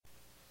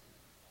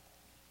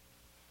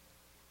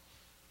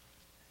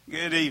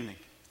Good evening.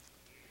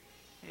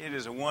 It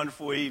is a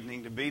wonderful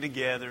evening to be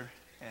together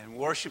and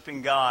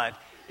worshiping God.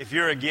 If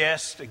you're a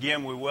guest,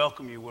 again, we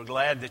welcome you. We're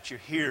glad that you're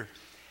here.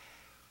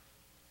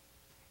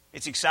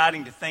 It's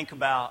exciting to think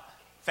about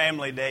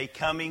Family Day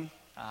coming.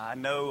 I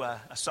know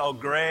I saw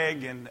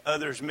Greg and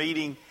others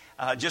meeting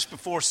just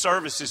before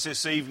services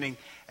this evening,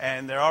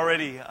 and they're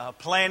already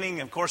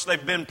planning. Of course,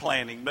 they've been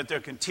planning, but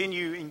they're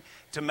continuing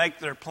to make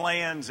their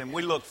plans, and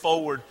we look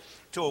forward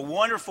to a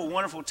wonderful,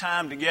 wonderful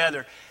time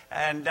together.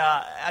 And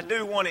I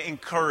do want to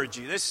encourage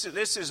you. This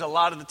is a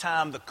lot of the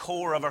time the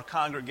core of our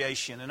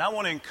congregation. And I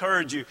want to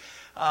encourage you,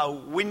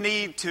 we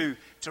need to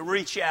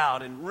reach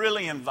out and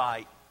really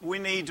invite. We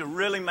need to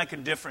really make a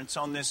difference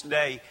on this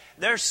day.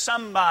 There's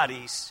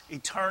somebody's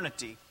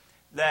eternity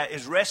that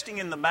is resting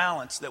in the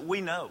balance that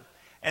we know.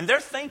 And they're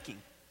thinking.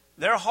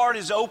 Their heart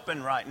is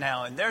open right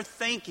now, and they're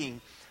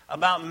thinking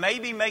about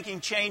maybe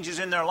making changes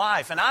in their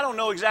life. And I don't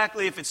know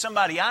exactly if it's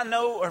somebody I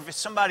know or if it's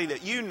somebody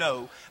that you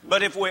know,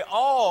 but if we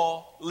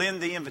all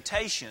lend the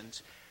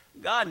invitations,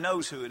 God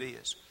knows who it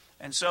is.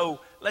 And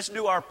so let's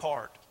do our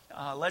part.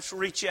 Let's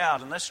reach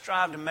out and let's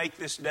strive to make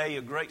this day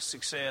a great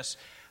success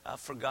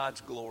for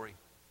God's glory.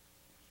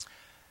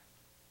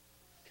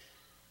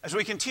 As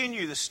we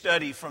continue the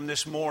study from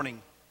this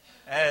morning,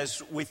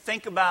 as we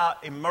think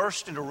about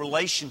immersed into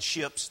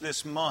relationships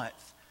this month,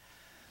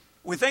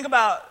 we think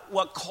about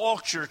what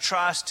culture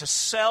tries to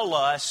sell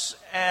us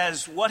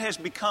as what has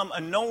become a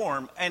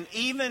norm. And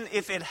even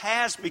if it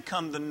has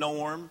become the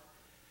norm,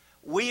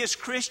 we as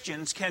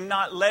Christians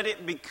cannot let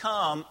it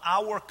become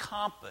our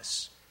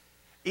compass.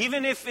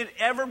 Even if it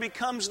ever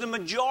becomes the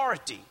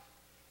majority,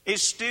 it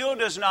still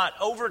does not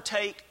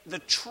overtake the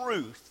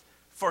truth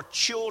for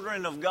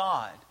children of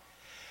God.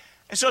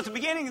 And so at the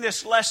beginning of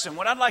this lesson,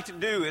 what I'd like to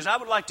do is I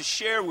would like to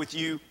share with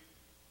you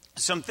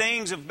some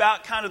things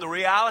about kind of the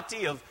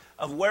reality of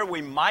where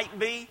we might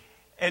be,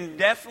 and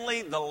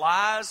definitely the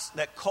lies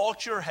that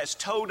culture has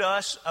told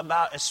us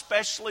about,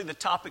 especially the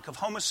topic of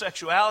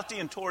homosexuality.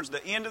 And towards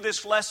the end of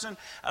this lesson,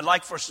 I'd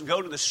like for us to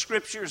go to the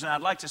Scriptures, and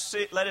I'd like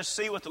to let us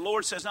see what the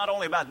Lord says not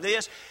only about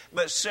this,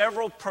 but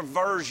several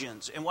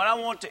perversions. And what I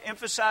want to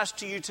emphasize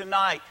to you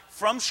tonight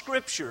from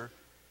Scripture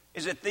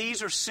is that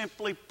these are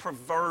simply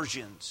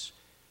perversions.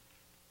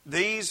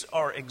 These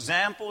are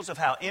examples of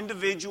how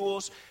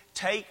individuals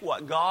take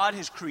what God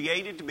has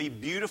created to be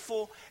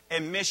beautiful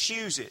and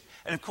misuse it.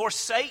 And of course,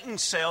 Satan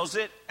sells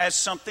it as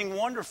something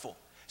wonderful.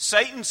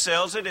 Satan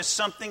sells it as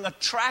something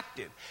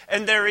attractive.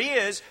 And there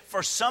is,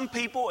 for some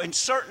people in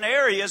certain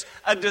areas,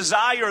 a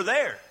desire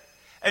there.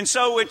 And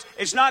so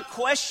it's not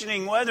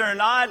questioning whether or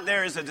not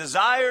there is a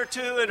desire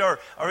to it or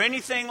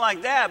anything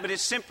like that, but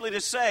it's simply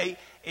to say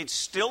it's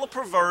still a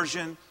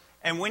perversion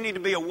and we need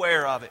to be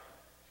aware of it.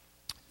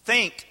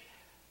 Think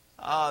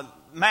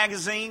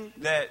magazine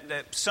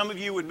that some of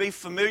you would be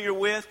familiar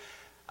with.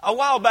 A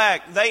while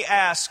back, they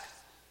asked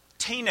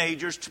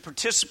teenagers to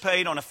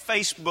participate on a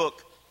Facebook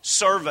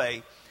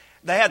survey.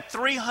 They had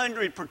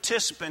 300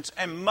 participants,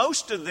 and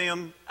most of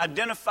them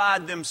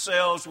identified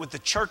themselves with the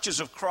Churches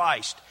of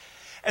Christ.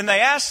 And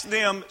they asked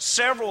them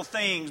several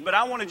things, but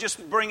I want to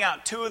just bring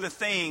out two of the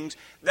things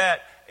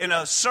that in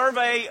a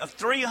survey of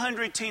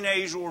 300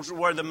 teenagers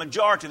where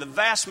the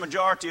vast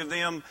majority of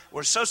them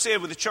were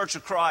associated with the Church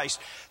of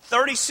Christ,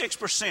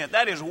 36%,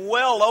 that is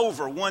well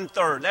over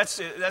one-third,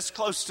 that's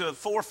close to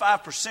 4 or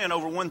 5%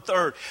 over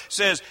one-third,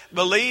 says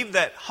believe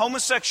that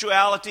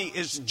homosexuality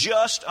is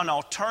just an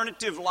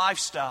alternative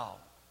lifestyle.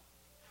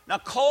 Now,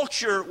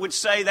 culture would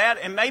say that,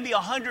 and maybe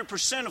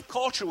 100% of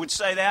culture would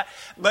say that,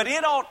 but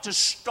it ought to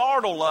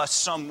startle us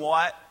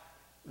somewhat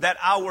that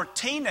our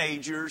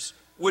teenagers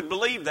would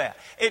believe that.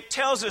 It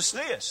tells us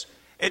this.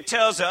 It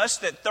tells us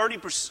that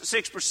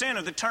 36%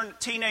 of the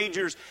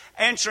teenagers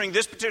answering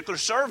this particular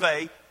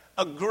survey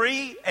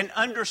agree and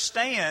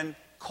understand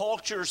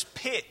culture's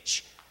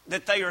pitch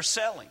that they are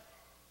selling.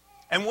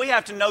 And we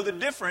have to know the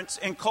difference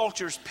in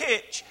culture's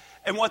pitch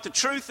and what the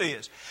truth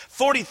is.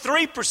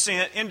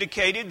 43%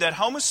 indicated that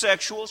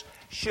homosexuals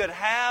should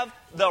have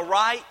the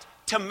right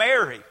to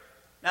marry.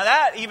 Now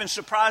that even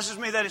surprises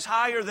me that it's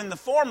higher than the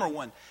former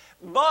one.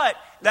 But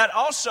that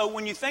also,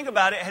 when you think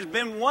about it, has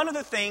been one of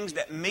the things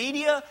that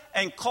media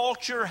and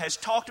culture has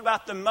talked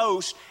about the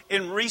most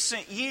in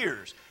recent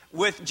years.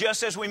 With,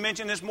 just as we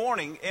mentioned this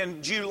morning,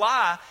 in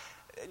July,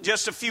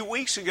 just a few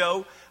weeks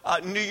ago,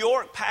 New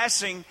York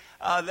passing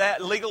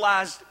that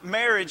legalized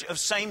marriage of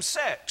same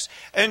sex.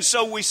 And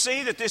so we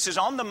see that this is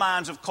on the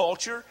minds of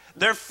culture.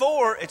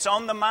 Therefore, it's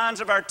on the minds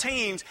of our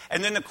teens.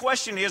 And then the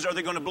question is, are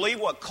they going to believe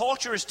what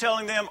culture is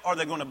telling them, or are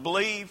they going to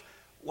believe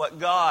what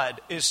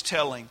God is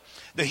telling?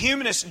 The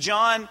humanist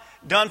John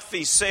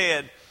Dunphy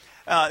said,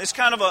 it's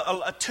kind of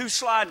a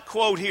two-slide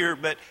quote here,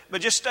 but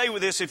just stay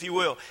with this if you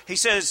will. He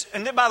says,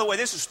 and then, by the way,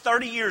 this is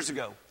 30 years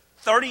ago.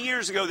 30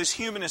 years ago, this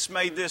humanist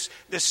made this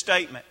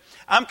statement.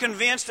 I'm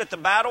convinced that the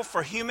battle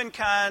for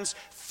humankind's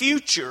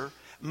future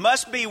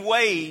must be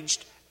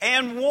waged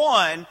and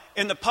won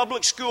in the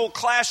public school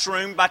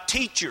classroom by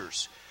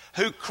teachers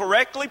who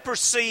correctly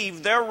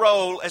perceive their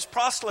role as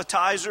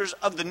proselytizers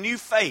of the new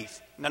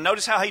faith. Now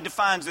notice how he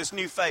defines this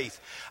new faith.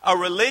 A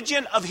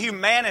religion of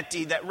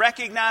humanity that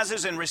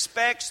recognizes and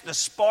respects the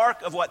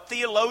spark of what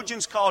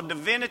theologians call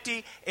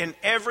divinity in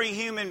every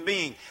human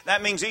being.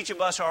 That means each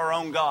of us are our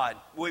own God.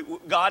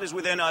 God is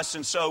within us,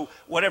 and so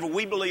whatever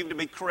we believe to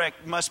be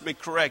correct must be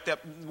correct, that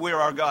we're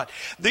our God.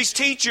 These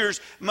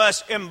teachers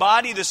must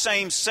embody the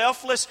same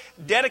selfless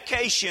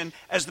dedication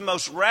as the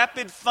most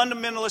rapid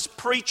fundamentalist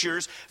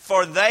preachers,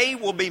 for they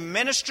will be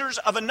ministers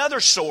of another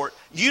sort,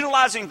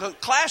 utilizing the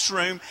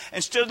classroom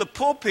instead of the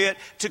pulpit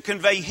to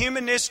convey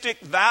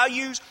humanistic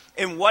values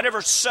in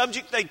whatever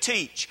subject they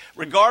teach,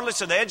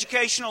 regardless of the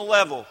educational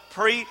level,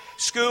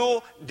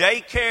 preschool,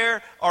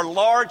 daycare, or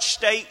large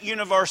state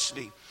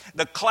university.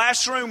 The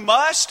classroom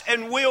must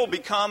and will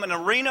become an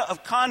arena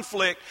of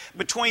conflict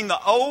between the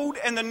old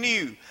and the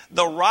new,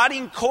 the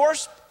rotting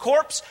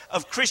corpse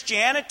of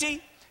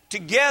Christianity,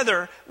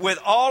 together with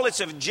all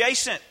its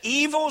adjacent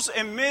evils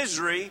and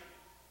misery,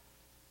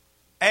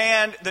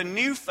 and the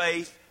new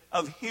faith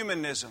of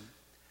humanism.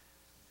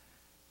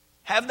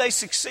 Have they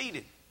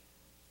succeeded?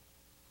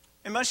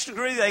 In much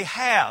degree they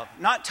have.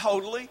 Not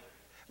totally.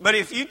 But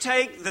if you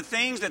take the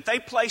things that they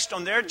placed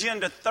on their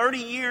agenda 30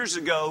 years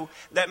ago,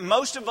 that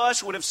most of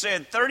us would have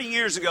said 30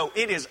 years ago,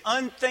 it is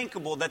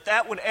unthinkable that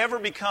that would ever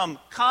become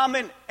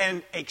common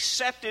and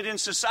accepted in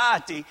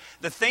society.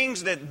 The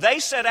things that they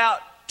set out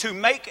to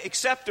make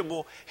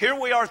acceptable, here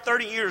we are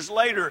 30 years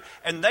later,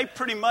 and they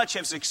pretty much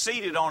have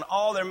succeeded on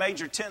all their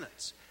major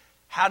tenets.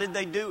 How did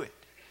they do it?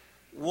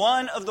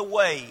 One of the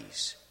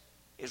ways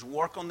is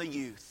work on the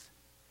youth.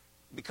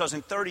 Because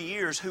in 30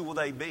 years, who will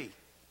they be?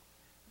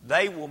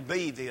 They will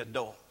be the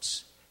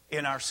adults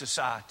in our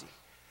society.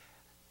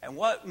 And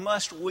what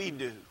must we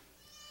do?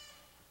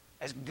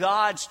 As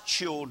God's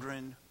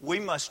children, we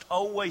must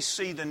always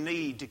see the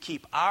need to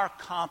keep our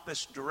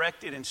compass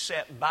directed and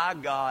set by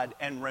God,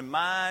 and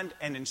remind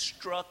and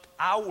instruct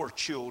our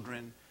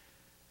children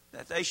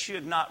that they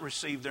should not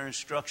receive their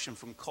instruction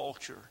from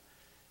culture,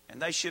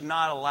 and they should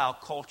not allow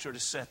culture to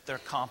set their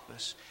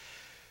compass.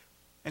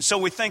 And so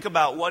we think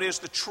about what is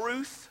the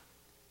truth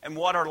and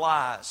what are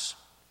lies.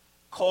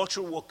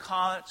 Culture will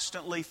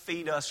constantly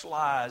feed us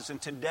lies,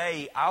 and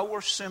today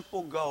our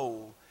simple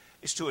goal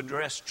is to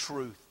address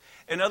truth.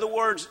 In other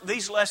words,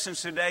 these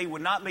lessons today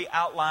would not be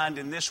outlined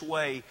in this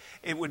way.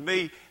 It would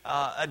be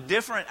a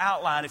different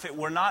outline if it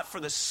were not for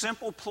the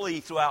simple plea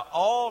throughout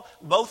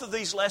both of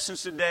these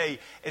lessons today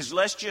is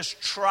let's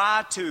just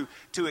try to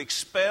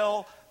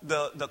expel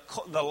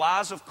the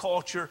lies of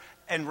culture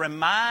and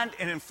remind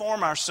and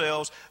inform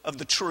ourselves of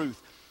the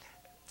truth.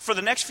 For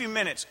the next few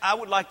minutes, I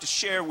would like to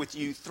share with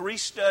you 3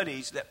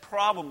 studies that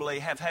probably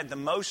have had the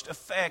most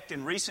effect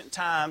in recent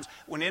times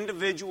when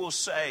individuals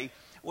say,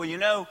 well, you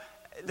know,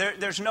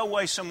 there's no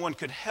way someone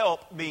could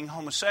help being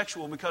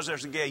homosexual because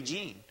there's a gay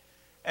gene.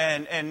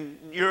 And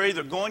you're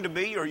either going to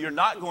be or you're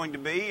not going to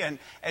be, and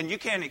you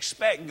can't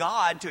expect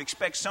God to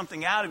expect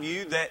something out of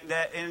you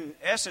that in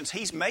essence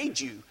He's made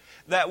you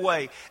that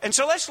way. And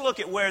so let's look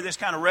at where this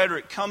kind of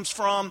rhetoric comes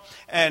from,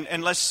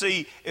 and let's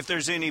see if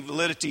there's any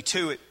validity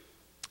to it.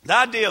 The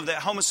idea of that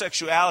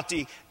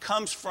homosexuality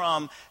comes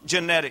from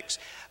genetics.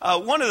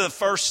 One of the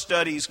first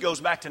studies goes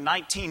back to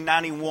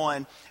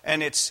 1991,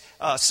 and it's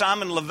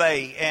Simon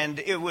LeVay, and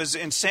it was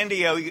in San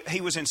Diego.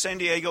 He was in San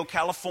Diego,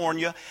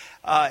 California.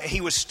 He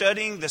was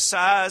studying the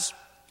size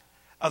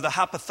of the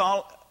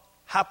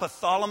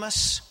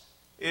hypothalamus.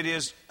 It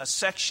is a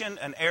section,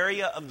 an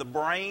area of the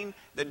brain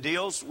that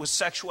deals with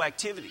sexual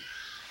activity.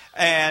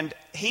 And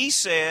he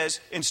says,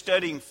 in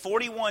studying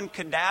 41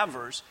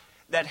 cadavers,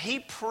 that he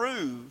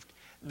proved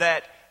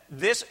that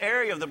this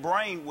area of the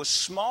brain was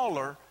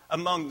smaller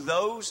among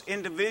those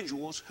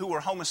individuals who were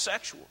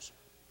homosexuals.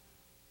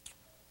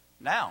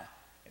 Now,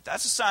 if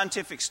that's a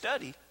scientific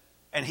study,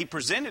 and he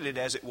presented it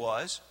as it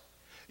was,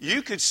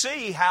 you could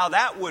see how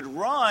that would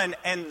run,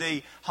 and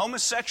the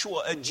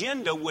homosexual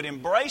agenda would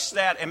embrace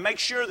that and make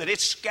sure that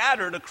it's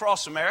scattered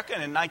across America.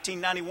 And in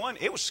 1991,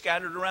 it was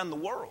scattered around the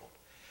world.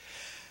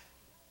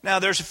 Now,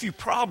 there's a few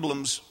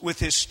problems with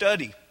his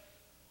study.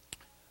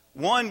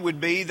 One would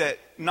be that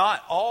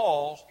not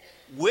all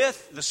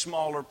with the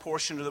smaller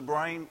portion of the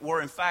brain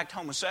were in fact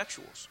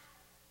homosexuals.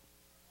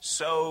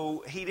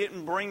 So he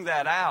didn't bring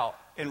that out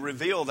and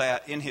reveal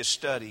that in his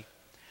study.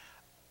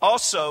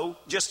 Also,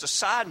 just a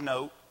side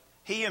note,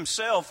 he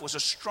himself was a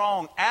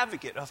strong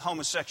advocate of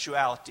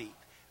homosexuality,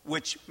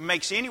 which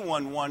makes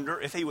anyone wonder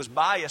if he was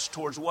biased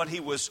towards what he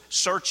was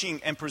searching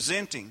and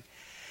presenting.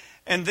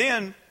 And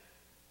then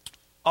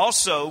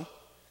also,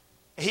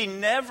 he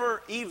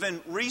never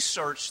even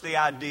researched the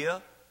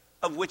idea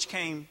of which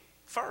came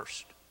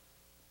first,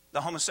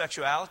 the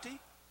homosexuality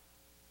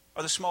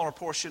or the smaller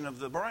portion of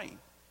the brain.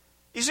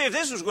 You see, if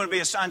this was going to be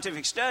a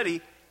scientific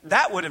study,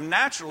 that would have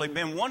naturally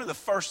been one of the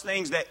first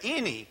things that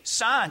any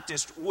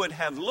scientist would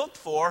have looked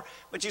for.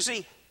 But you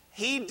see,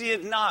 he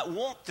did not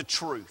want the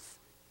truth.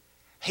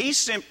 He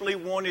simply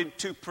wanted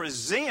to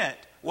present,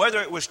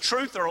 whether it was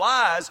truth or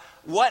lies,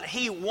 what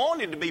he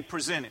wanted to be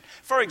presented.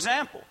 For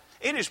example,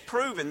 it is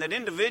proven that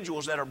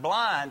individuals that are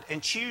blind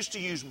and choose to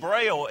use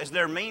Braille as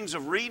their means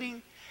of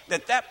reading,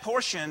 that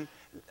portion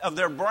of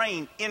their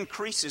brain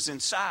increases in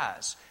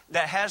size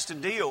that has to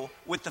deal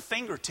with the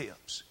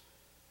fingertips.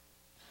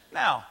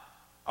 Now,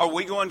 are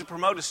we going to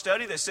promote a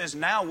study that says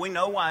now we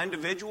know why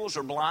individuals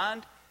are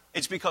blind?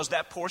 It's because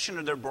that portion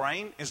of their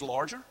brain is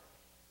larger?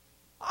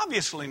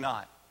 Obviously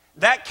not.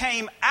 That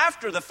came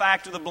after the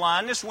fact of the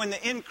blindness when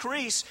the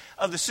increase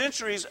of the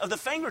sensories of the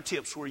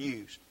fingertips were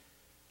used.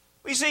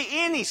 You see,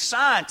 any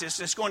scientist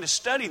that's going to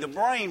study the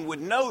brain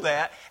would know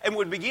that and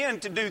would begin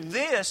to do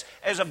this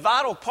as a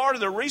vital part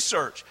of their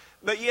research.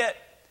 But yet,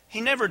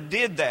 he never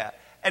did that.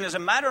 And as a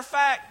matter of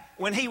fact,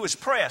 when he was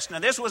pressed, now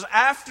this was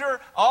after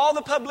all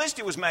the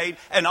publicity was made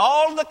and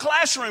all the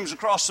classrooms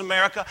across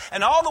America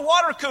and all the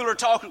water cooler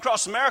talk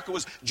across America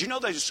was, did you know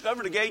they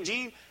discovered a gay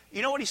gene?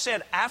 You know what he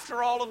said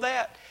after all of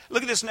that?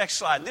 Look at this next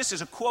slide. This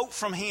is a quote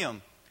from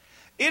him.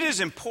 It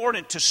is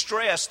important to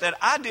stress that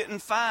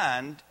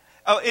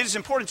it is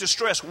important to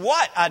stress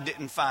what I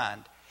didn't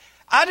find.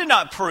 I did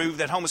not prove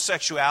that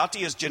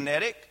homosexuality is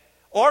genetic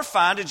or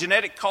find a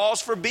genetic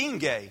cause for being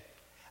gay.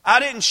 I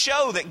didn't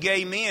show that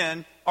gay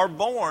men are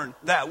born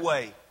that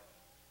way.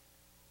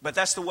 But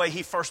that's the way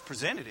he first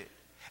presented it.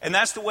 And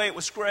that's the way it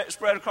was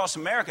spread across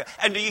America.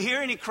 And do you hear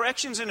any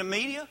corrections in the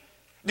media?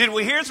 Did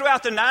we hear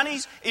throughout the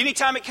 90s,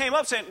 anytime it came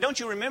up, saying, don't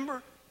you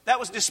remember? That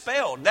was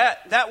dispelled.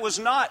 That was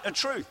not a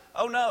truth.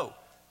 Oh, no.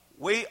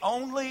 We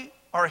only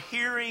are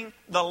hearing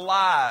the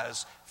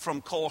lies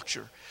from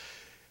culture.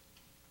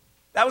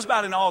 That was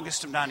about in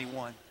August of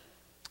 91.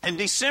 In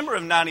December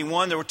of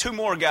 91, there were two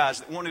more guys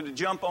that wanted to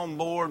jump on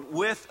board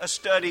with a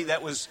study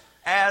that was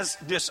as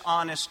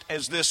dishonest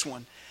as this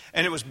one.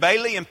 And it was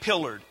Bailey and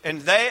Pillard.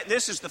 And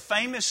this is the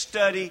famous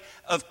study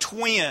of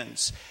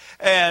twins.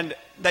 And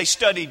they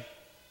studied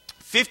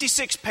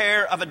 56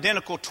 pair of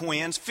identical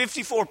twins,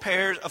 54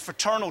 pairs of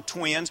fraternal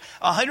twins,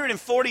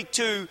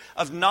 142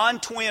 of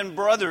non-twin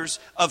brothers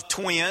of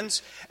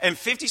twins, and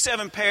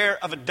 57 pair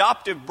of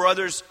adoptive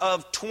brothers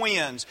of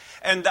twins.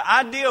 And the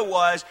idea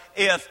was,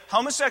 if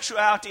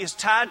homosexuality is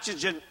tied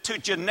to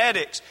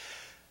genetics,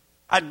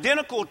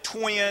 identical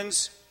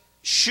twins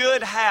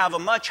should have a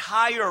much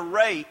higher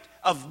rate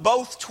of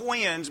both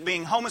twins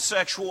being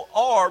homosexual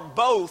or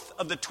both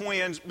of the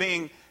twins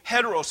being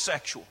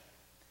heterosexual.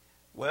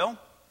 Well,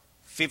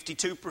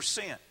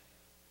 52%,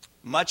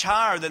 much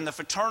higher than the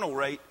fraternal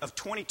rate of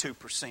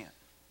 22%.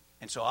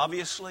 And so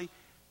obviously,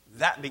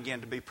 that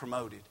began to be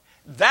promoted.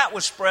 That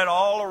was spread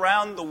all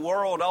around the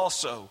world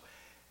also.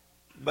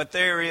 But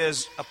there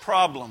is a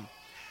problem.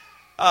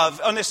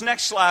 On this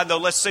next slide, though,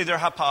 let's see their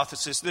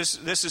hypothesis.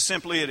 This is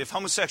simply it. If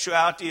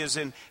homosexuality is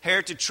an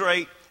inherited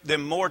trait,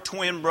 then more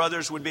twin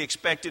brothers would be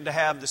expected to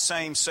have the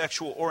same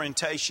sexual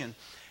orientation.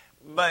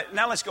 But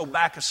now let's go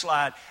back a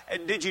slide.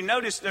 Did you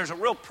notice there's a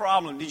real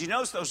problem? Did you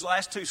notice those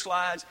last two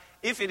slides?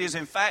 If it is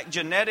in fact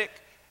genetic,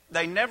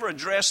 they never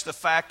address the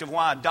fact of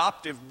why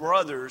adoptive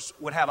brothers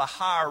would have a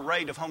higher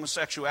rate of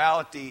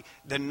homosexuality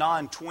than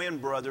non-twin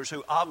brothers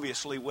who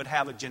obviously would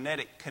have a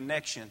genetic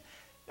connection.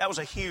 That was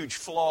a huge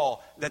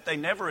flaw that they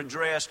never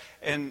addressed,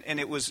 and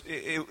it was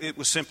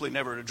simply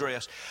never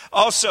addressed.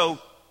 Also,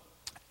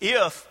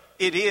 if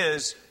it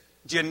is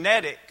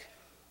genetic,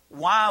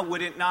 why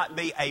would it not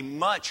be a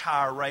much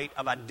higher rate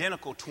of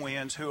identical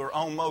twins who are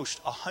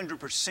almost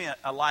 100%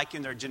 alike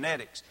in their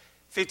genetics?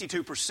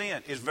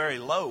 52% is very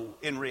low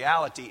in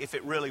reality if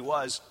it really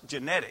was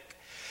genetic.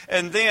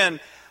 And then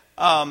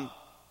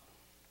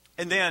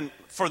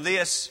for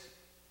this,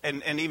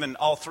 and even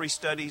all three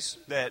studies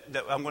that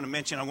I'm going to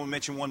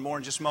mention one more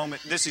in just a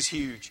moment. This is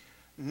huge.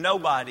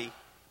 Nobody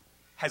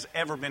has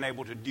ever been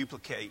able to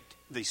duplicate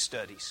these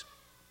studies.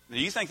 Do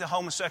you think the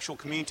homosexual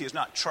community has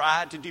not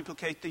tried to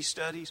duplicate these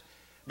studies?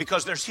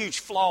 Because there's huge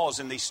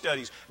flaws in these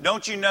studies.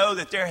 Don't you know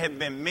that there have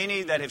been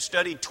many that have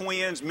studied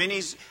twins,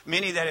 many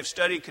that have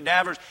studied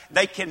cadavers?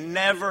 They can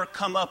never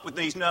come up with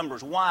these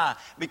numbers. Why?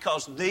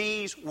 Because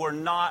these were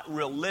not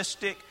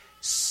realistic,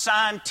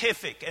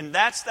 scientific. And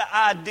that's the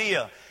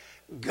idea.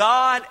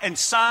 God and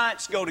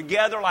science go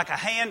together like a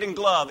hand and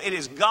glove. It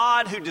is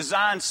God who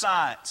designed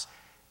science.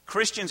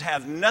 Christians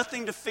have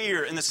nothing to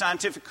fear in the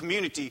scientific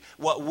community.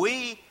 What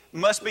we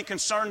must be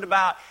concerned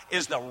about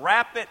is the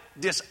rapid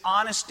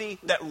dishonesty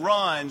that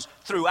runs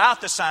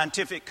throughout the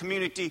scientific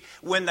community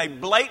when they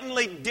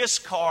blatantly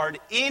discard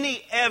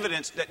any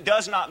evidence that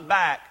does not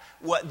back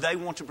what they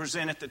want to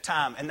present at the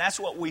time. And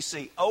that's what we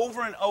see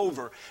over and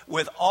over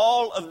with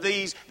all of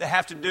these that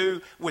have to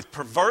do with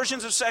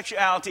perversions of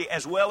sexuality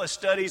as well as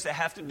studies that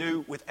have to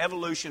do with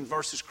evolution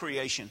versus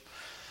creation.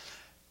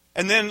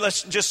 And then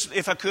let's just,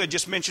 if I could,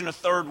 just mention a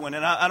third one.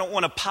 And I don't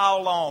want to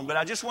pile on, but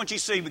I just want you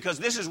to see, because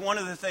this is one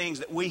of the things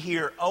that we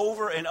hear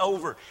over and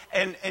over.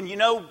 And you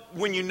know,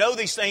 when you know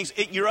these things,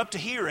 you're up to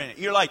here in it.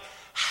 You're like,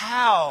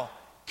 how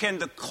can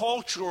the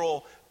culture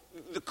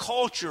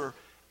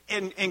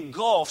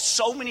engulf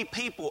so many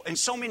people and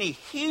so many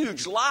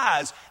huge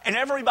lies, and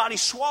everybody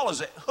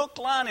swallows it, hook,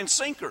 line, and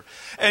sinker?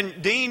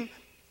 And Dean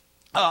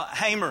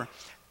Hamer,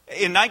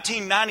 in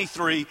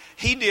 1993,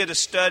 he did a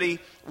study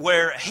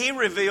where he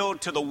revealed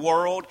to the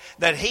world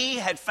that he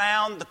had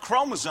found the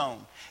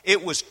chromosome.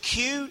 It was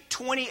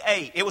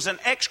Q28. It was an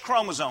X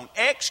chromosome,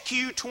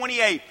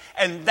 XQ28.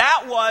 And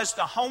that was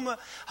the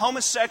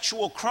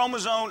homosexual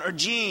chromosome or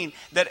gene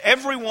that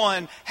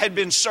everyone had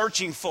been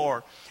searching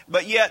for.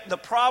 But yet the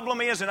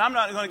problem is, and I'm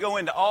not going to go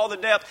into all the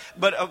depth,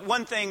 but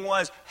one thing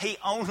was he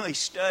only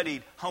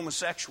studied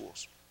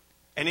homosexuals.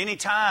 And any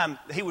time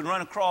he would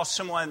run across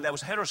someone that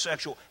was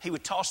heterosexual, he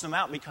would toss them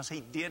out because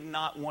he did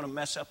not want to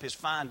mess up his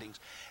findings.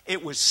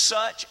 It was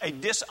such a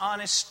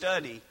dishonest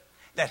study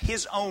that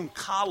his own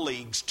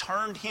colleagues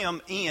turned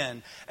him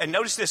in. And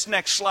notice this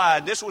next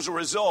slide. This was a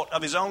result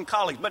of his own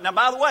colleagues. But now,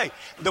 by the way,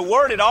 the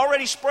word had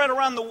already spread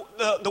around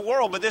the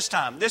world by this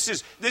time. This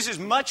is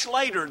much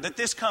later that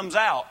this comes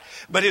out.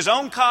 But his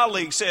own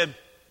colleagues said,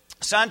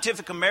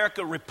 Scientific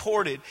America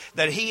reported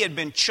that he had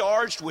been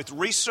charged with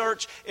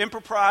research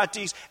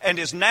improprieties and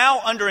is now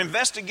under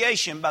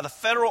investigation by the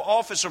Federal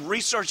Office of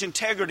Research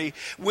Integrity,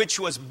 which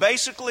was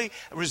basically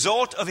a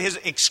result of his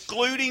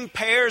excluding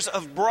pairs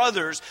of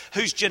brothers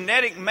whose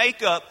genetic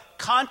makeup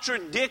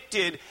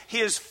contradicted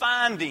his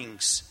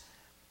findings.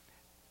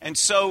 And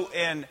so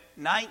in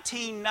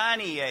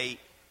 1998,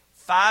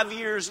 5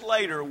 years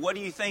later, what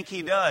do you think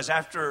he does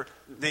after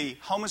the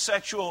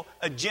homosexual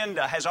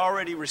agenda has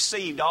already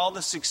received all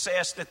the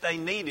success that they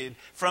needed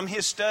from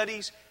his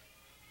studies?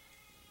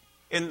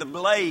 In The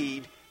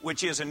Blade,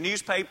 which is a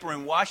newspaper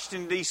in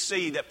Washington,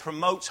 D.C. that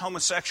promotes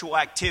homosexual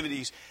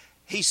activities,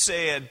 he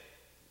said,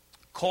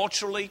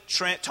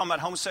 talking about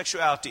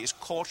homosexuality is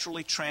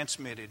culturally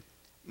transmitted,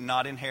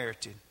 not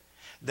inherited.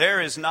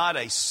 There is not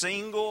a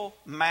single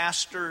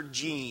master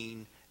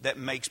gene that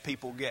makes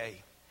people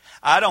gay.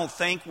 I don't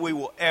think we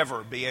will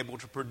ever be able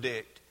to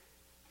predict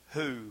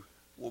who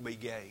will be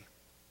gay.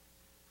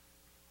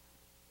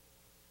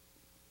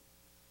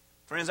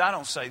 Friends, I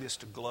don't say this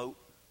to gloat.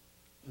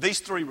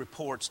 These 3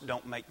 reports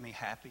don't make me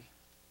happy.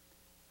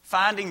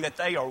 Finding that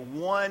they are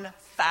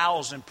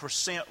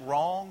 1,000%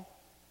 wrong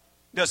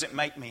doesn't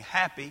make me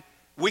happy.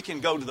 We can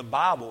go to the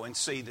Bible and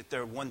see that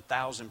they're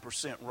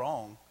 1,000%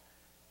 wrong.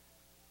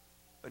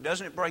 But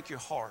doesn't it break your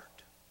heart?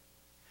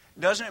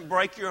 Doesn't it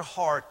break your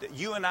heart that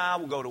you and I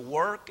will go to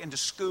work and to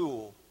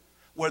school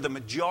where the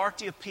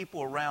majority of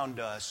people around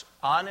us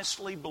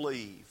honestly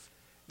believe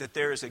that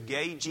there is a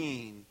gay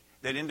gene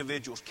that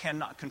individuals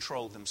cannot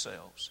control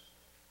themselves?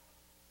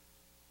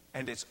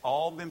 And it's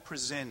all been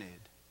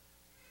presented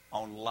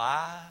on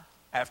lie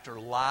after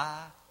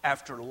lie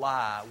after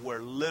lie, where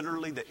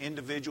literally the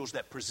individuals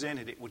that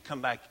presented it would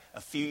come back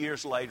a few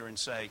years later and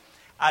say,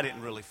 I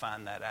didn't really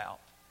find that out.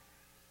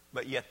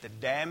 But yet the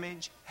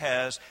damage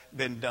has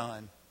been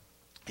done.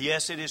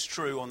 Yes, it is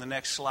true on the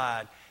next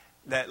slide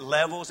that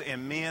levels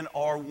in men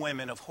or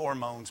women of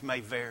hormones may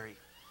vary.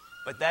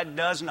 But that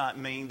does not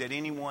mean that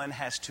anyone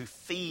has to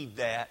feed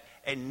that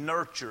and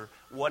nurture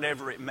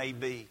whatever it may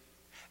be.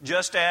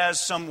 Just as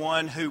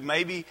someone who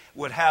maybe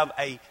would have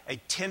a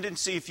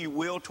tendency, if you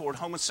will, toward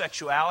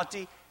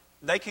homosexuality,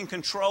 they can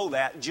control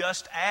that,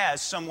 just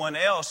as someone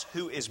else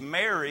who is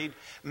married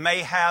may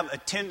have a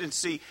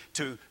tendency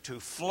to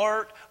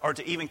flirt or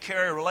to even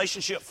carry a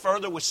relationship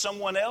further with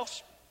someone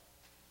else.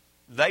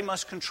 They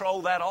must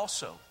control that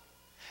also.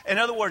 In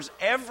other words,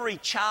 every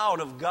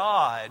child of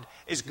God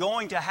is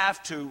going to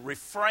have to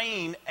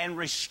refrain and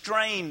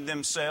restrain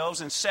themselves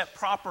and set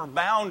proper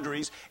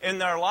boundaries in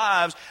their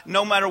lives,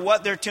 no matter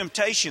what their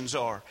temptations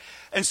are.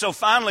 And so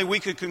finally, we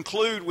could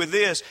conclude with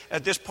this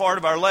at this part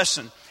of our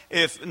lesson.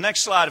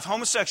 Next slide, if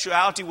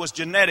homosexuality was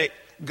genetic,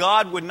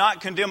 God would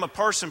not condemn a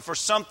person for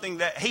something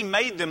that He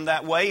made them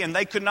that way and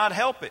they could not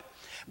help it.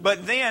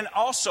 But then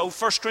also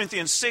 1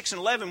 Corinthians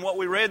 6:11, what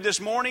we read this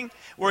morning,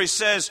 where He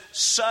says,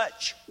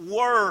 such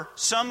were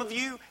some of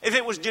you. If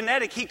it was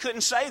genetic, He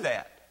couldn't say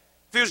that.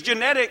 If it was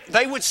genetic,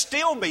 they would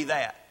still be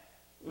that.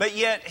 But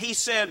yet He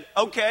said,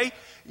 okay,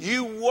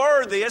 you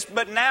were this,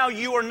 but now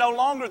you are no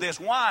longer this.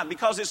 Why?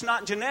 Because it's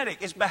not genetic.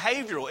 It's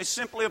behavioral. It's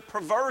simply a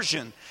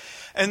perversion.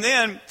 And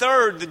then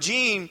third, the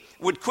gene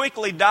would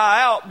quickly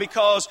die out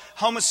because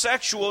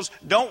homosexuals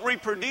don't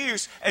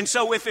reproduce. And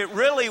so if it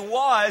really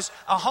was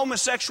a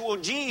homosexual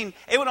gene,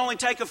 it would only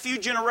take a few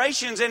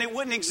generations and it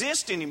wouldn't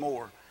exist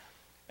anymore.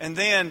 And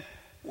then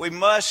we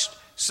must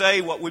say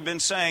what we've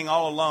been saying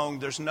all along.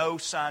 There's no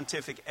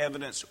scientific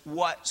evidence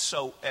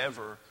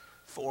whatsoever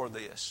for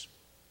this.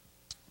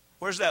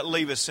 Where does that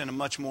leave us in a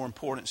much more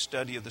important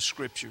study of the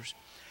Scriptures?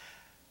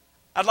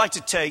 I'd like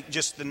to take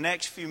just the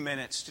next few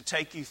minutes to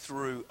take you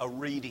through a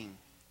reading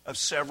of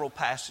several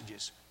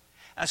passages.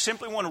 I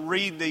simply want to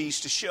read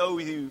these to show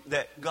you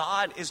that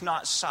God is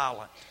not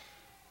silent.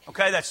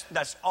 Okay,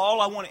 that's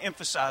all I want to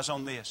emphasize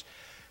on this.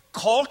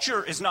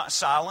 Culture is not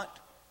silent.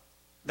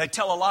 They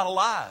tell a lot of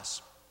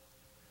lies.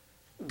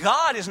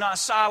 God is not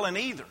silent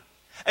either.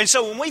 And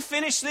so when we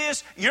finish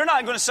this, you're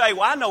not going to say,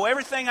 well, I know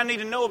everything I need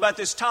to know about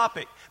this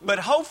topic. But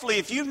hopefully,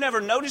 if you've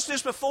never noticed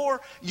this before,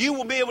 you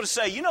will be able to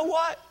say, you know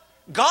what?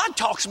 God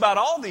talks about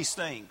all these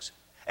things.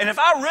 And if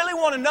I really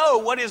want to know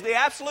what is the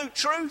absolute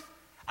truth,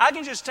 I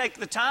can just take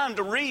the time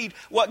to read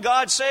what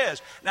God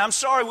says. Now, I'm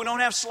sorry we don't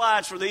have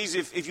slides for these.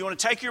 If you want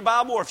to take your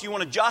Bible or if you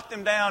want to jot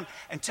them down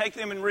and take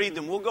them and read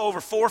them, we'll go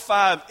over 4 or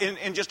 5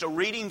 in just a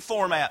reading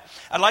format.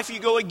 I'd like for you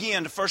to go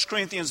again to 1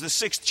 Corinthians, the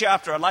 6th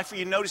chapter. I'd like for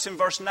you to notice in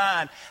verse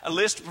 9 a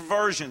list of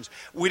perversions.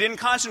 We didn't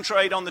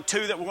concentrate on the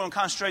 2 that we're going to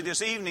concentrate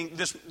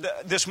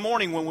this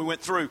morning when we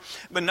went through.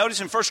 But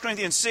notice in 1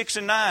 Corinthians 6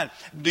 and 9,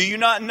 do you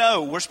not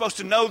know, we're supposed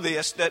to know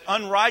this, that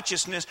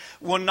unrighteousness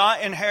will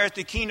not inherit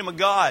the kingdom of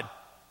God.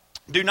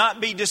 Do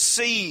not be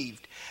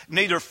deceived.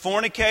 Neither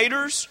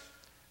fornicators,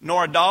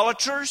 nor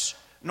idolaters,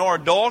 nor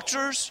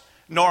adulterers,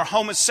 nor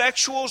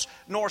homosexuals,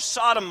 nor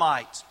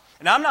sodomites.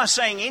 And I'm not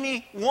saying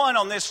any one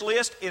on this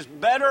list is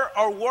better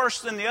or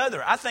worse than the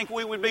other. I think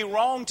we would be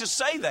wrong to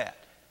say that.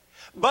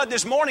 But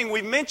this morning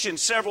we mentioned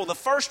several of the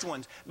first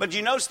ones. But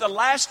you notice the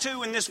last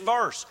 2 in this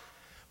verse.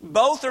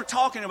 Both are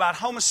talking about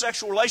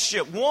homosexual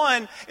relationship.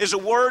 One is a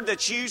word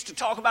that's used to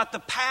talk about the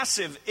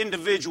passive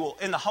individual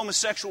in the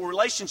homosexual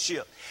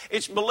relationship.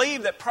 It's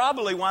believed that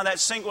probably why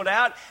that's singled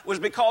out was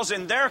because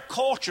in their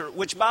culture,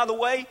 which by the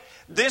way,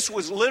 this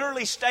was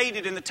literally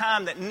stated in the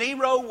time that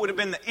Nero would have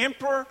been the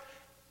emperor,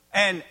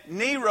 and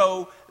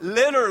Nero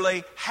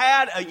literally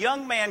had a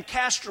young man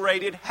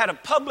castrated, had a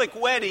public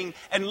wedding,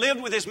 and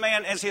lived with this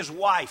man as his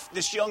wife,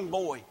 this young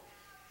boy.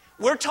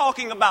 We're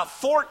talking about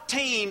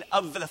 14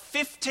 of the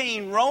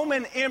 15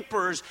 Roman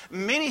emperors,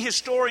 many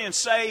historians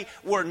say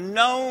were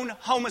known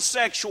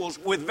homosexuals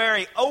with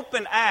very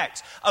open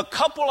acts. A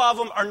couple of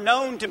them are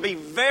known to be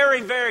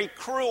very, very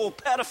cruel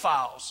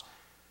pedophiles.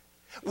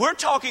 We're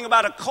talking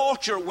about a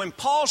culture when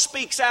Paul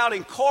speaks out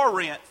in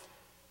Corinth,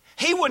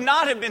 he would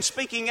not have been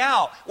speaking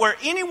out where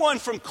anyone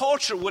from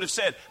culture would have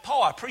said,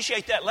 Paul, I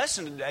appreciate that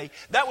lesson today.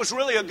 That was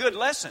really a good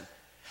lesson.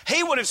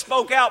 He would have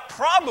spoke out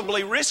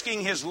probably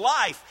risking his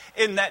life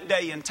in that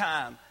day and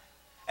time.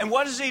 And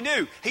what does he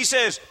do? He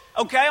says,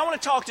 okay, I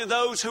want to talk to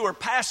those who are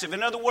passive.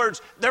 In other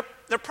words, they're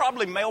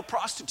probably male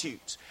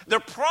prostitutes. They're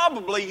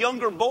probably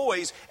younger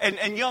boys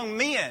and young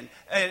men.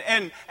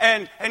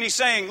 And he's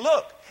saying,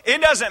 look, it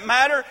doesn't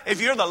matter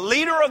if you're the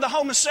leader of the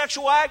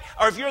homosexual act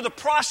or if you're the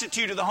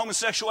prostitute of the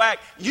homosexual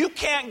act. You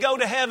can't go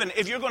to heaven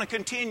if you're going to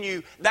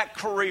continue that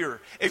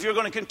career, if you're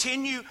going to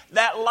continue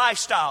that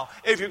lifestyle,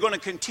 if you're going to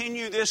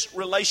continue this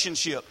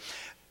relationship.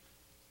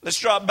 Let's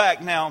drop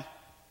back now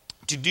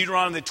to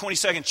Deuteronomy, the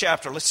 22nd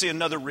chapter. Let's see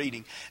another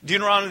reading.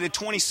 Deuteronomy, the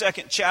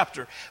 22nd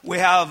chapter. We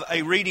have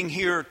a reading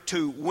here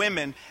to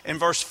women in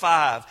verse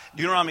 5.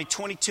 Deuteronomy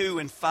 22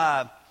 and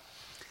 5.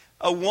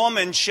 A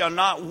woman shall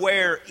not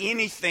wear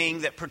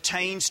anything that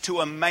pertains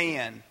to a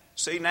man.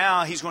 See,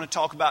 now he's going to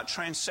talk about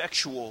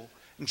transsexual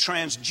and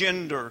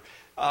transgender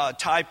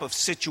type of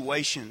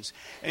situations.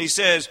 And he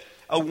says,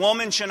 a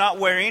woman shall not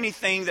wear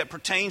anything that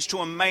pertains to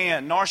a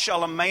man, nor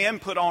shall a man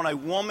put on a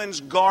woman's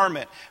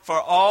garment.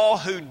 For all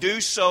who do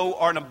so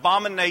are an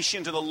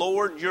abomination to the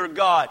Lord your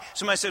God.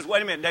 Somebody says,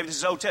 wait a minute, David, this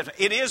is Old Testament.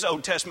 It is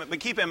Old Testament, but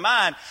keep in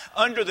mind,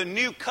 under the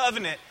new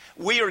covenant,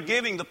 we are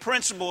giving the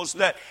principles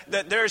that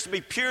there is to be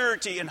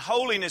purity and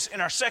holiness in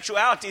our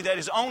sexuality that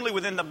is only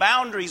within the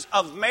boundaries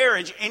of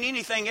marriage, and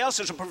anything else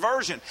is a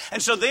perversion.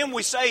 And so then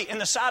we say, in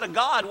the sight of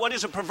God, what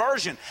is a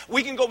perversion?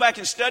 We can go back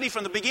and study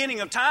from the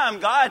beginning of time.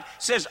 God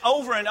says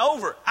over and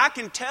over, I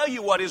can tell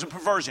you what is a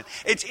perversion.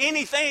 It's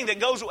anything that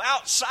goes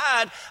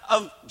outside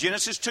of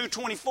Genesis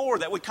 2:24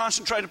 that we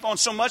concentrate upon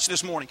so much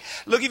this morning.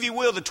 Look, if you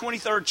will, the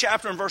 23rd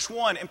chapter and verse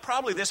 1, and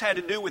probably this had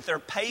to do with their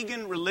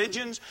pagan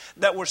religions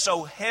that were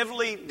so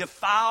heavily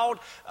defiled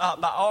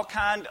by all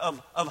kind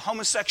of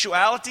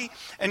homosexuality.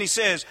 And he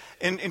says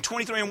in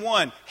 23 and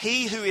 1,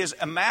 he who is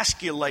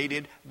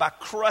emasculated by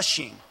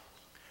crushing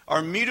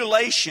or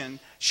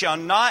mutilation shall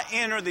not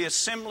enter the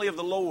assembly of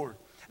the Lord.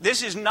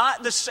 This is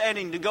not the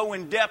setting to go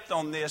in depth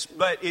on this,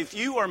 but if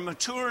you are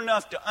mature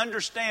enough to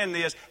understand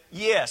this,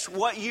 yes,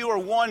 what you are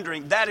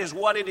wondering, that is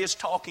what it is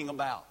talking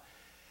about.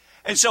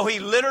 And so he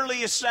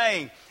literally is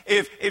saying,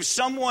 if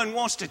someone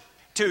wants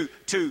to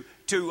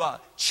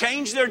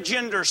change their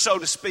gender, so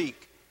to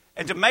speak,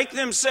 and to make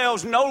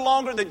themselves no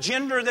longer the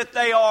gender that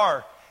they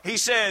are, he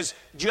says,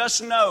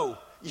 just know,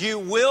 you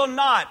will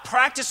not,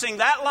 practicing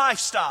that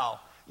lifestyle,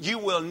 you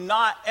will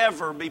not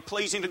ever be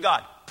pleasing to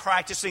God,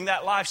 practicing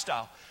that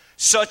lifestyle.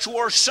 Such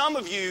were some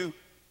of you,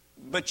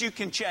 but you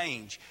can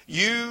change.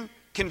 You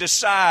can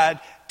decide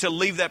to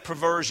leave that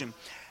perversion.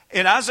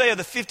 In Isaiah,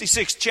 the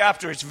 56th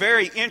chapter, it's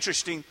very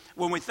interesting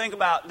when we think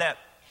about that.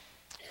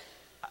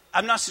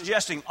 I'm not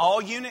suggesting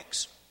all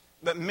eunuchs,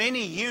 but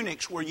many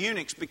eunuchs were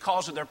eunuchs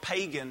because of their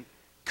pagan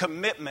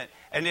commitment.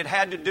 And it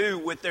had to do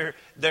with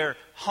their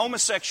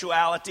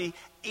homosexuality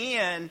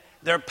in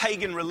their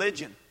pagan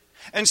religion.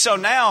 And so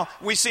now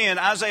we see in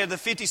Isaiah the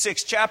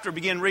 56th chapter,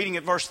 begin reading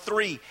at verse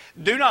 3.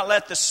 Do not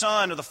let the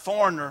son of the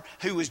foreigner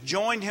who has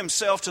joined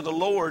himself to the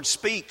Lord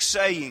speak,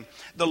 saying,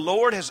 the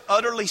Lord has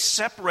utterly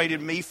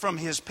separated me from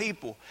his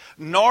people.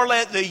 Nor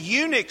let the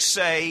eunuch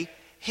say,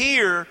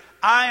 here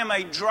I am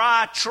a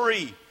dry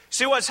tree.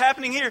 See what's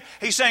happening here?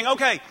 He's saying,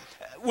 okay,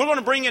 we're going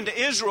to bring into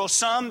Israel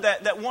some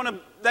that want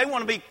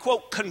to be,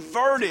 quote,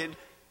 converted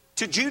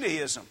to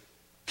Judaism.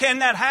 Can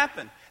that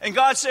happen? And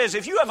God says,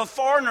 if you have a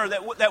foreigner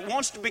that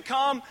wants to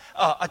become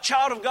a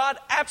child of God,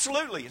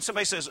 absolutely. And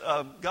somebody says,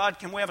 God,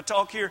 can we have a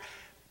talk here?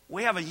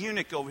 We have a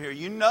eunuch over here.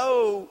 You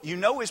know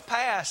his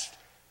past.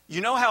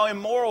 You know how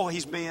immoral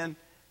he's been.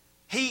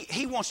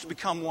 He wants to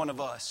become one of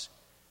us.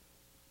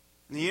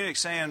 And the eunuch's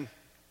saying,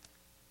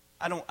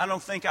 I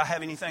don't think I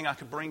have anything I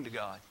could bring to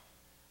God.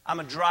 I'm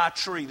a dry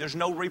tree. There's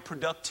no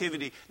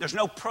reproductivity. There's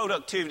no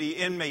productivity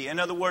in me. In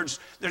other words,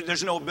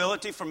 there's no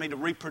ability for me to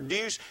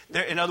reproduce.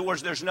 In other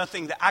words, there's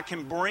nothing that I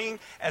can bring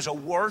as a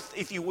worth,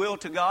 if you will,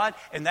 to God.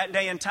 In that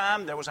day and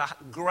time, there was a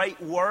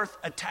great worth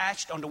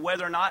attached onto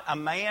whether or not a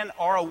man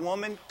or a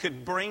woman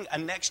could bring a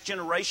next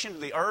generation to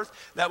the earth.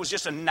 That was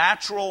just a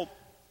natural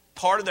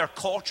part of their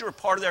culture,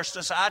 part of their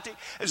society.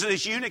 And so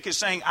this eunuch is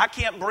saying, I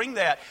can't bring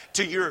that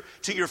to your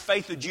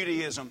faith of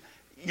Judaism.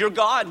 Your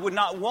God would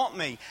not want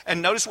me.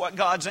 And notice what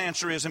God's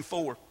answer is in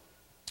 4.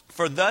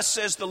 For thus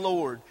says the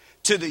Lord,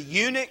 to the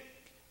eunuch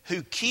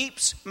who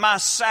keeps my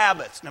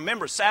Sabbath. Now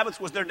remember, Sabbath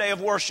was their day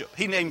of worship.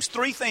 He names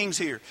 3 things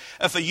here.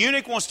 If a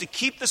eunuch wants to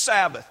keep the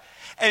Sabbath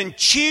and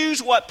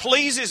choose what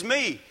pleases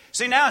me.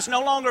 See, now it's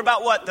no longer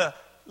about what the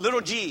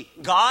little g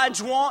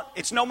gods want.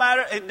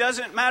 It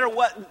doesn't matter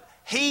what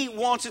he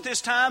wants at this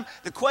time.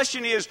 The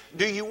question is,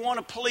 do you want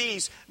to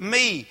please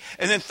me?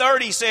 And then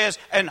 3, he says,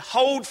 and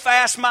hold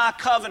fast my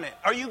covenant.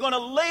 Are you going to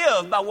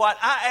live by what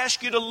I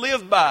ask you to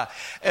live by?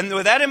 And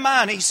with that in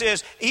mind, he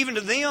says, even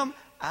to them,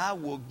 I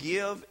will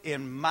give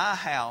in my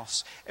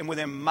house and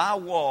within my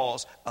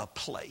walls a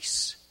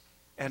place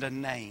and a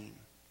name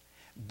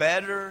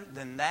better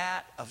than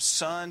that of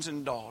sons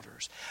and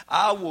daughters.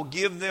 I will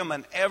give them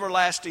an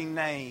everlasting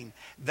name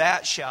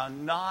that shall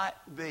not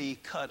be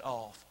cut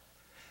off.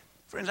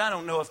 Friends, I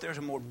don't know if there's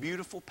a more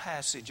beautiful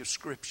passage of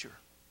Scripture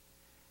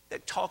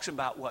that talks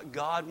about what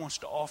God wants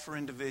to offer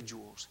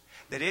individuals,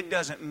 that it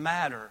doesn't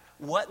matter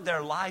what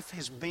their life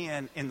has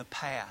been in the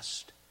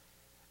past.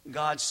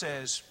 God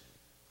says,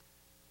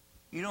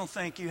 you don't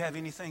think you have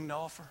anything to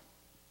offer?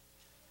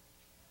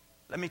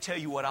 Let me tell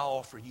you what I'll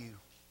offer you.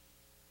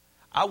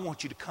 I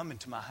want you to come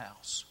into my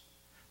house.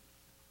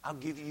 I'll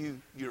give you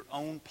your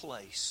own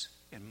place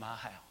in my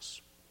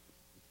house.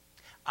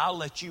 I'll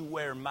let you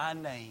wear my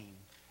name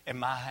in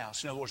my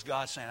house. In other words,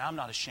 God's saying, I'm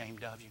not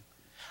ashamed of you.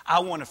 I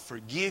want to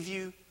forgive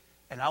you,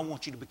 and I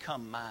want you to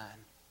become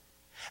mine.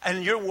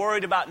 And you're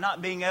worried about not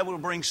being able to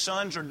bring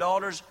sons or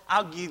daughters.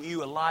 I'll give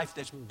you a life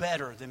that's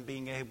better than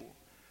being able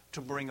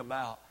to bring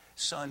about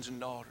sons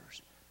and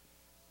daughters.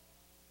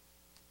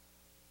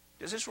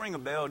 Does this ring a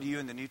bell to you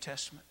in the New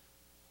Testament?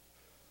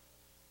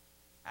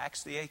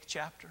 Acts the 8th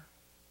chapter.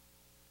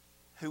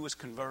 Who was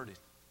converted?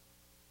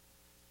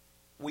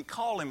 We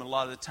call him a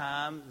lot of the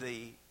time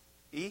the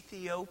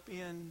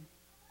Ethiopian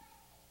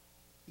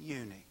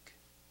eunuch.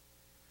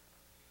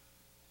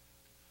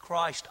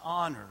 Christ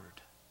honored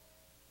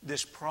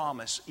this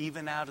promise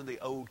even out of the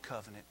old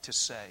covenant to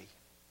say,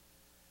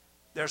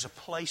 there's a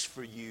place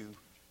for you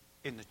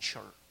in the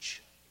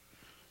church.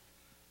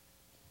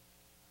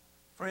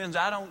 Friends,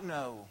 I don't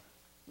know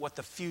what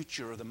the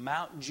future of the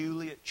Mount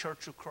Juliet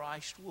Church of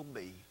Christ will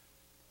be,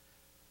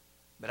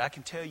 but I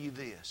can tell you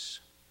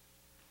this.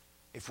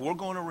 If we're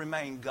going to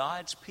remain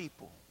God's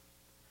people,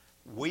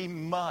 we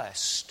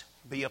must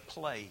be a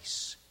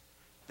place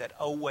that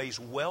always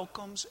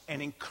welcomes and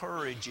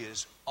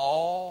encourages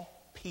all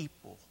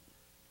people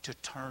to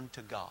turn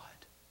to God.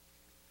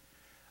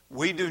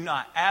 We do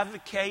not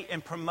advocate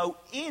and promote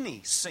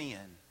any sin,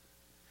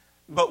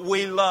 but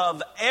we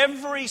love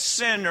every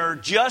sinner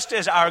just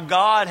as our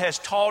God has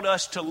taught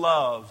us to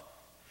love.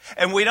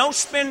 And we don't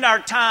spend our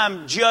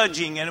time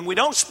judging, and we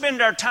don't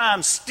spend our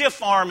time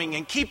stiff-arming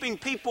and keeping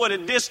people at a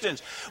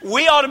distance.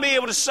 We ought to be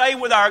able to say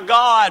with our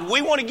God,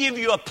 we want to give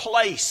you a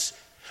place.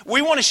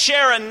 We want to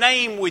share a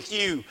name with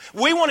you.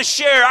 We want to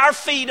share our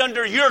feet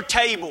under your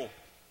table.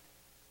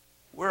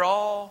 We're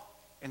all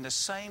in the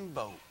same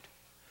boat.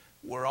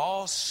 We're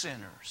all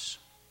sinners.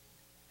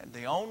 And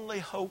the only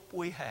hope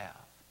we have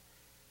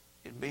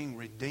is being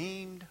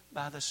redeemed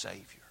by the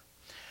Savior.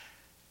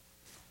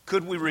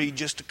 Could we read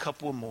just a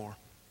couple more?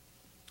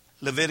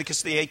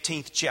 Leviticus the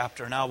 18th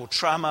chapter, and I will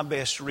try my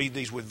best to read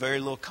these with very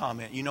little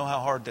comment. You know how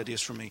hard that is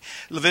for me.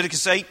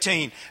 Leviticus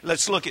 18,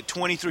 let's look at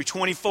 20 through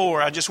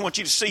 24. I just want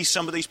you to see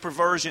some of these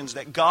perversions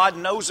that God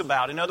knows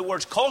about. In other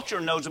words, culture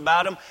knows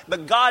about them,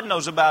 but God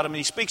knows about them, and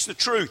He speaks the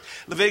truth.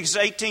 Leviticus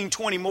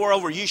 18:20,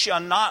 moreover, you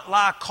shall not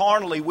lie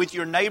carnally with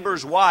your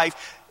neighbor's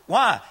wife.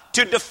 Why?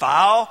 To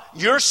defile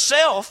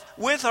yourself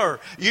with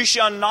her. You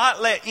shall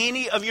not let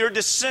any of your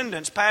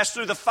descendants pass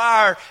through the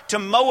fire to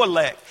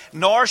Molech,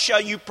 nor shall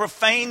you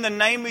profane the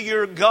name of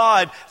your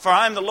God, for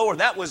I am the Lord.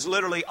 That was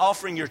literally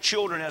offering your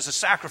children as a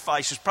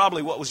sacrifice, is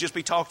probably what was just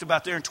be talked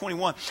about there in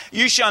 21.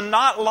 You shall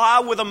not lie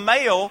with a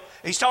male,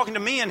 he's talking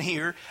to men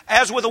here,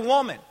 as with a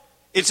woman.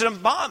 It's an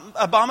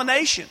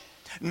abomination.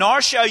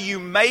 Nor shall you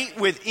mate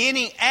with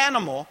any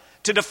animal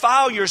to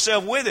defile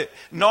yourself with it,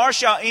 nor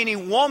shall any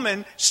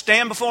woman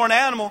stand before an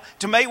animal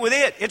to mate with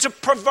it. It's a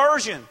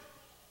perversion.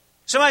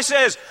 Somebody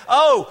says,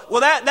 oh, well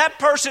that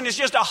person is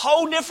just a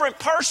whole different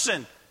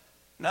person.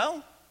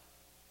 No.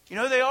 You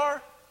know who they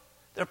are?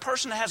 They're a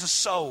person that has a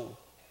soul.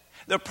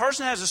 They're a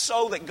person that has a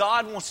soul that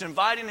God wants to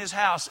invite in His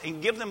house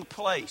and give them a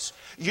place.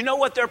 You know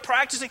what they're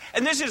practicing?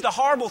 And this is the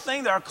horrible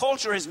thing that our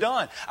culture has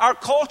done. Our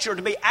culture,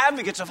 to be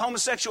advocates of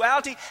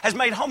homosexuality, has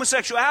made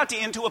homosexuality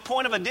into a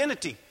point of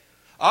identity.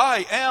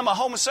 I am a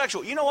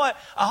homosexual. You know what?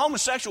 A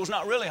homosexual is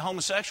not really a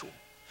homosexual.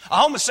 A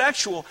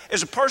homosexual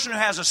is a person who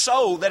has a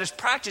soul that is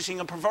practicing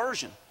a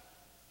perversion.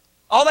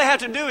 All they have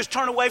to do is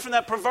turn away from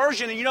that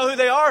perversion, and you know who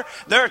they are?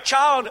 They're a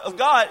child of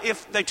God.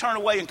 If they turn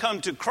away and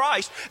come to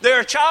Christ, they're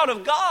a child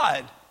of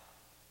God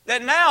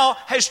that now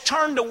has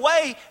turned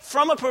away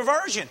from a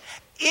perversion.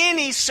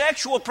 Any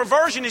sexual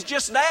perversion is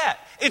just that.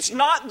 It's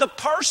not the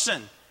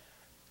person.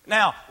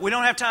 Now, we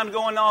don't have time to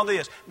go into all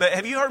this, but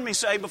have you heard me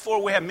say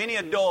before, we have many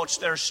adults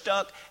that are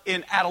stuck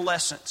in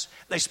adolescence.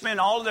 They spend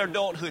all of their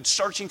adulthood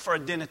searching for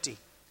identity.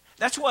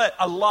 That's what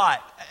a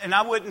lot, and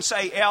I wouldn't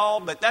say all,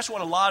 but that's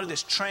what a lot of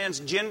this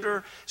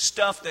transgender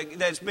stuff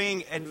that's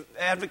being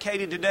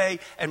advocated today,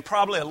 and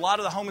probably a lot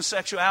of the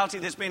homosexuality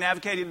that's being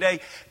advocated today,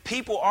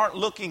 people aren't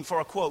looking for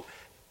a, quote,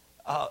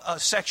 a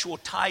sexual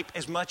type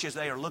as much as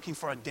they are looking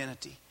for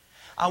identity.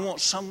 I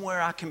want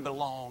somewhere I can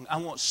belong. I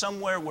want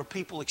somewhere where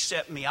people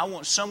accept me. I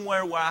want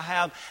somewhere where I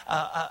have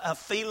a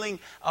feeling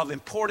of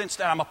importance,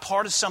 that I'm a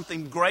part of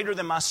something greater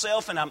than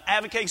myself, and I'm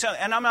advocating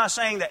something. And I'm not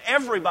saying that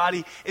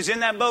everybody is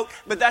in that boat,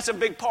 but that's a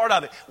big part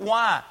of it.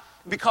 Why?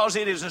 Because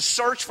it is a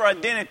search for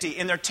identity.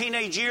 In their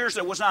teenage years,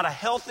 there was not a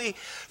healthy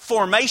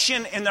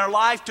formation in their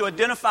life to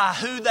identify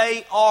who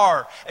they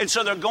are. And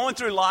so they're going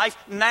through life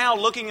now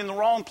looking in the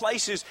wrong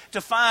places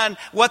to find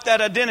what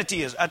that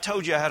identity is. I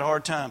told you I had a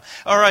hard time.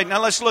 All right,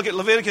 now let's look at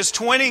Leviticus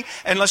 20,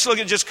 and let's look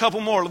at just a couple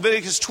more.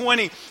 Leviticus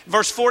 20,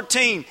 verse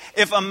 14.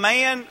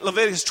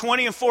 Leviticus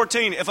 20 and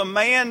 14, if a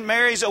man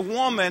marries a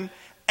woman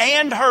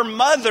and her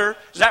mother,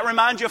 does that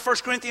remind you of 1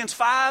 Corinthians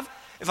 5?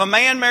 If a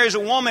man marries a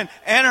woman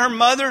and her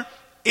mother,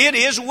 it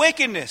is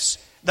wickedness.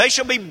 They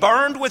shall be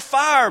burned with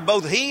fire,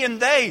 both he and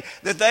they,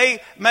 that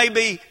they may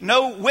be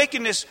no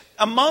wickedness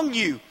among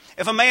you.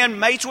 If a man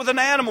mates with an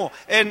animal,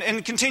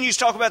 and continues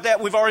to talk about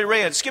that, we've already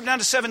read. Skip down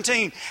to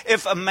 17.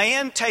 If a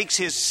man takes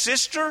his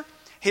sister,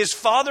 his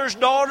father's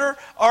daughter,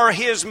 or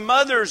his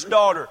mother's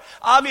daughter.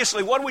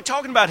 Obviously, what are we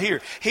talking about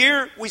here?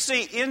 Here we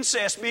see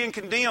incest being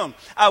condemned.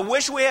 I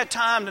wish we had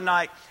time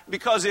tonight,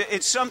 because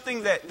it's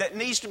something that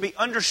needs to be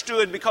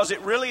understood, because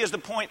it really is the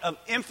point of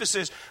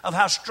emphasis of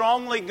how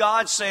strongly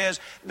God says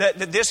that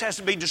this has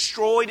to be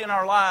destroyed in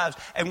our lives.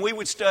 And we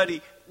would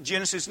study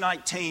Genesis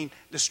 19,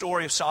 the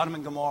story of Sodom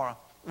and Gomorrah.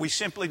 We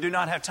simply do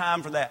not have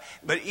time for that.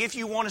 But if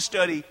you want to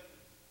study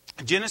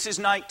Genesis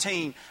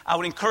 19, I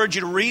would encourage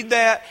you to read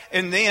that,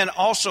 and then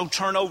also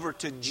turn over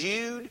to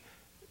Jude.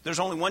 There's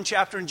only one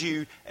chapter in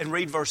Jude, and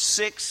read verse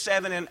 6,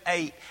 7, and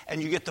 8,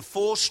 and you get the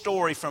full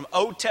story from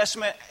Old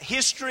Testament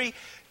history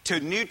to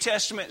New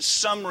Testament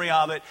summary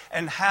of it,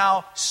 and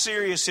how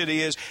serious it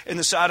is in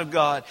the sight of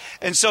God.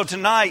 And so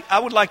tonight, I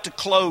would like to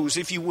close,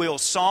 if you will,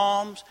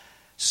 Psalm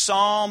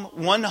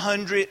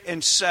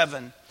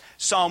 107.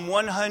 Psalm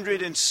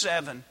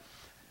 107.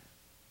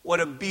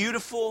 What a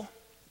beautiful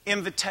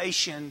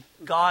invitation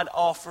God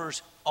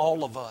offers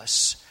all of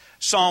us.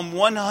 Psalm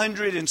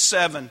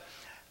 107.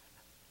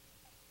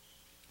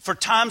 For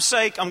time's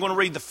sake, I'm going to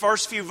read the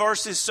first few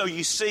verses so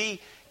you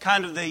see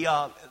kind of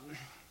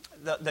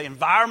the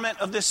environment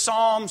of this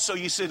psalm, so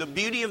you see the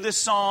beauty of this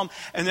psalm,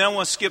 and then I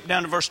want to skip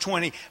down to verse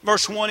 20.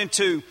 Verse 1 and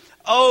 2.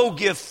 Oh,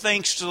 give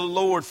thanks to the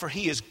Lord, for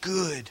He is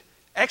good.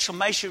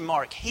 Exclamation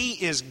mark. He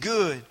is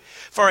good.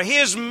 For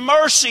His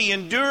mercy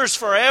endures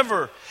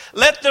forever.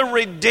 Let the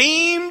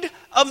redeemed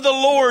of the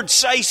Lord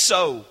say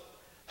so,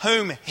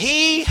 whom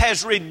He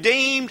has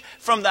redeemed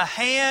from the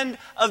hand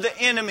of the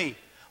enemy.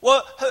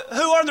 Well,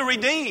 who are the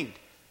redeemed?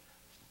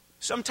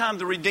 Sometimes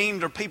the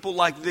redeemed are people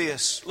like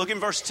this. Look in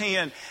verse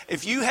 10.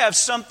 If you have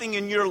something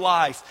in your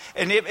life,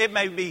 and it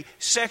may be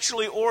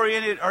sexually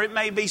oriented, or it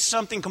may be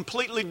something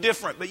completely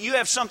different, but you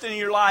have something in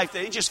your life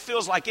that it just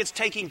feels like it's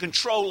taking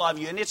control of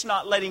you and it's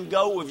not letting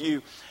go of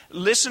you.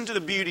 Listen to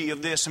the beauty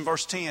of this in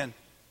verse 10.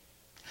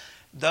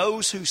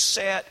 Those who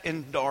sat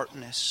in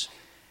darkness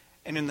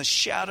and in the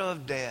shadow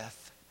of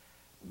death,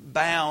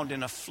 bound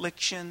in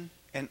affliction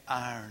and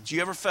irons.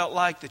 You ever felt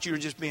like that you were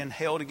just being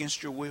held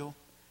against your will?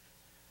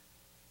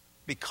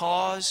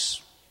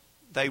 Because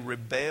they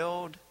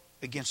rebelled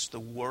against the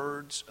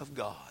words of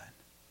God.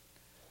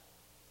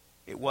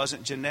 It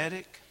wasn't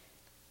genetic.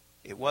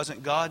 It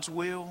wasn't God's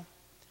will.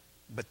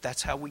 But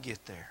that's how we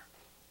get there.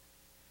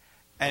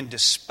 And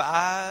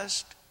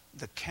despised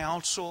the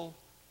counsel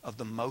of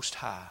the Most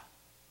High.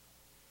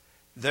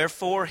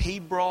 Therefore He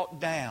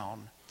brought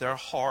down their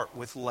heart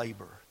with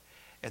labor.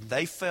 And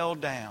they fell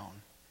down.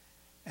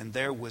 And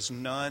there was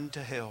none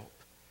to help.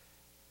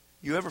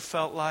 You ever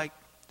felt like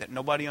that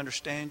nobody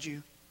understands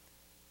you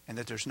and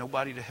that there's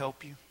nobody to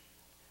help you?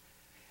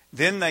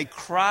 Then they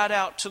cried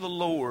out to the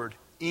Lord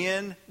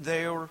in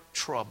their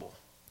trouble,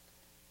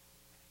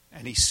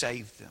 and He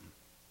saved them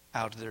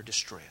out of their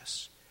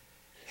distress.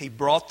 He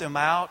brought them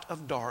out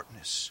of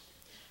darkness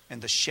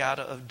and the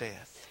shadow of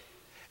death,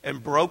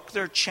 and broke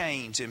their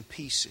chains in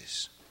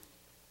pieces.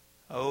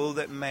 Oh,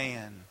 that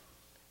men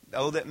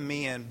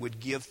would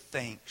give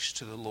thanks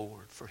to the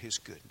Lord for His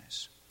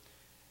goodness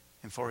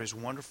and for His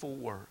wonderful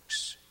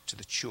works to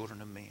the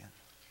children of men.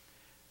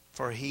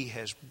 For He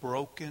has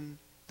broken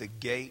the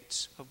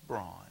gates of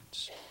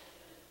bronze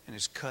and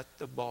has cut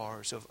the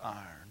bars of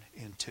iron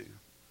in two.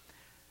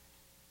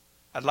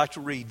 I'd like to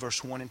read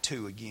verse 1 and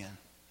 2 again.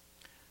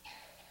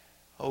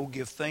 Oh,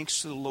 give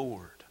thanks to the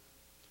Lord,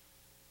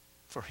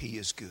 for He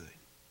is good.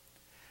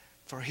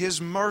 For His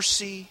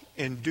mercy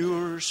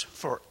endures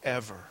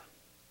forever.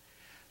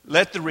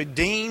 Let the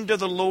redeemed of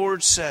the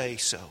Lord say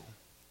so,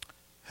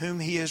 whom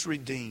He has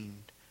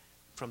redeemed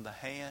from the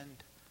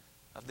hand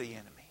of the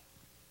enemy.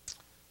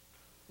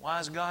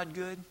 Why is God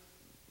good?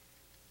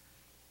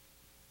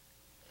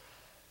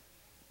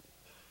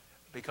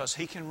 Because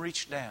He can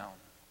reach down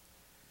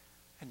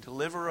and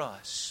deliver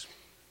us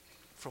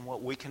from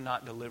what we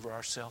cannot deliver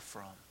ourselves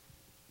from.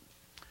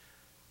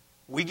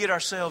 We get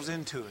ourselves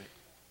into it.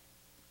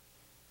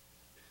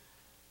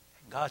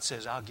 And God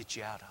says, I'll get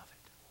you out of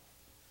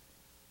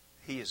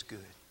it. He is good.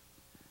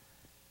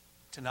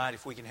 Tonight,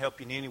 if we can help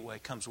you in any way,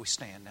 come as we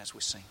stand as we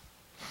sing.